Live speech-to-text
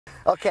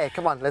Okay,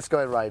 come on, let's go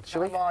and ride,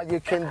 shall we? Come on, you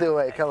can do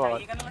it, come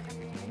on.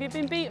 Have you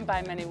been beaten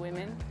by many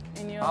women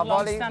in your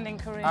long-standing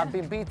career? I've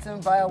been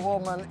beaten by a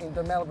woman in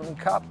the Melbourne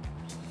Cup.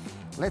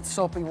 Let's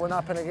hope it won't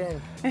happen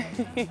again.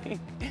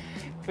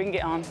 Bring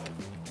it on.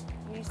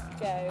 Used to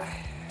go.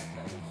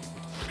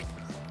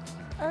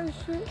 Oh,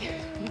 shit.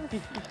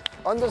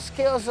 On the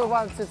scales of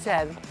 1 to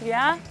 10,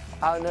 Yeah?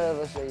 how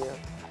nervous are you?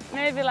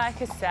 Maybe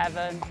like a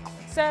 7.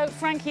 So,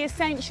 Frankie,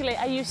 essentially,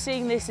 are you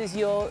seeing this as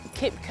your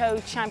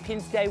Kipco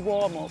Champions Day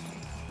warm-up?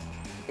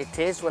 It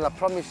is. Well, I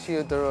promised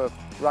you the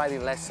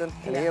riding lesson,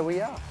 and here we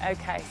are.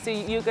 Okay, so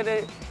you're going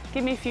to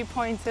give me a few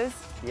pointers?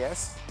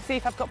 Yes. See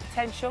if I've got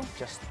potential?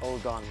 Just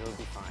hold on, you'll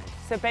be fine.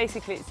 So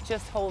basically, it's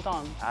just hold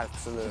on.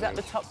 Absolutely. Is that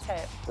the top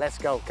tip? Let's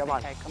go, come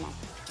on. Okay, come on.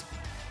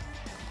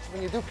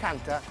 When you do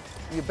canter,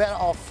 you're better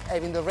off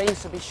having the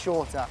reins a bit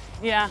shorter.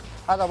 Yeah.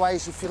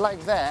 Otherwise, if you're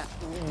like that,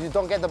 you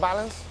don't get the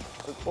balance.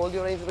 So hold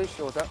your reins a bit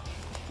shorter.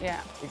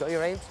 Yeah. You got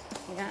your reins?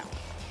 Yeah.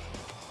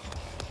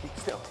 Keep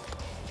still.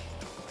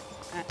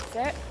 That's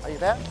it. Are you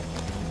there?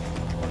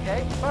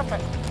 Okay,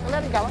 perfect. And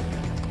let it go.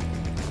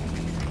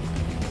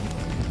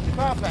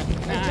 Perfect.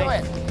 Nice. Enjoy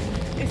it.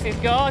 This is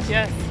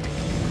gorgeous.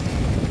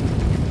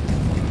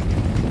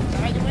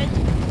 Are you in?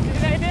 Is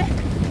it ready?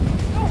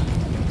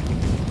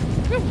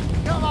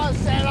 Come on,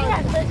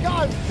 Sarah. Pick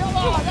on. Come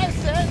on,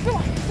 that's it. Come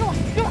on, come on,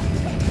 come on.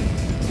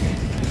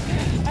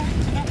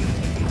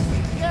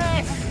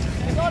 Yes,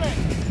 you got it.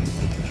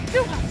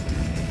 Come on.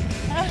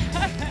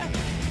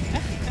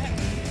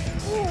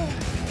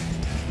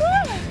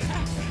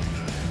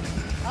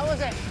 How was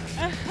it?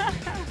 That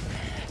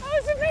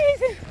was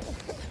amazing.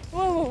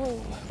 Whoa.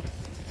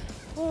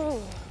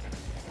 Whoa.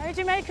 How did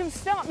you make him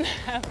stop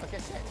now? Okay,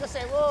 just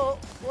say whoa,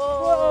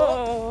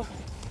 whoa.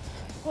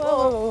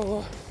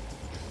 Whoa.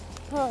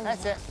 Whoa.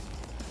 That's it.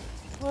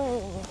 Whoa.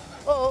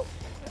 Whoa.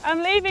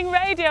 I'm leaving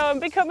radio and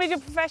becoming a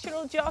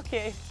professional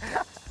jockey.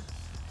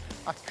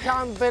 I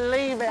can't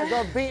believe it. I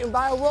got beaten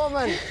by a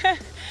woman.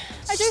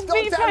 I just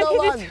beat Frankie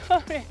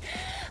Dettori.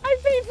 I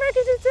beat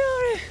Frankie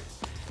Dettori.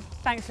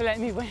 Thanks for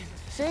letting me win.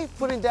 See,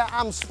 putting their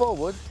arms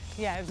forward.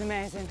 Yeah, it was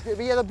amazing. You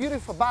had a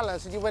beautiful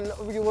balance and you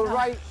were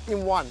right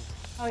in one.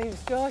 Oh, he was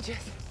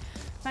gorgeous.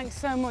 Thanks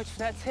so much for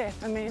that tip.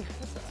 I mean,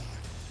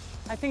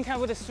 I think I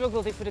would have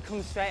struggled if it would have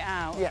come straight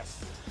out.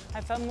 Yes. I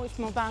felt much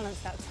more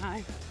balanced that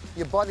time.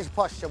 Your body's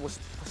posture was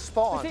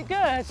spot on. Was it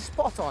good?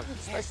 Spot on,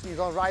 especially you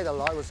don't ride a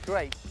lot, it was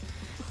great.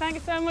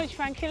 Thanks so much,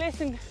 Frankie.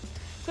 Listen,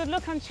 good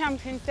luck on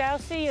Champions Day. I'll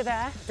see you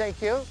there.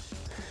 Thank you.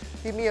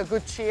 Give me a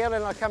good cheer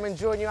and I'll come and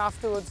join you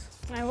afterwards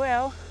I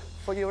will.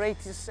 for your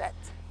 80th set.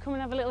 Come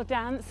and have a little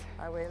dance.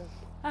 I will.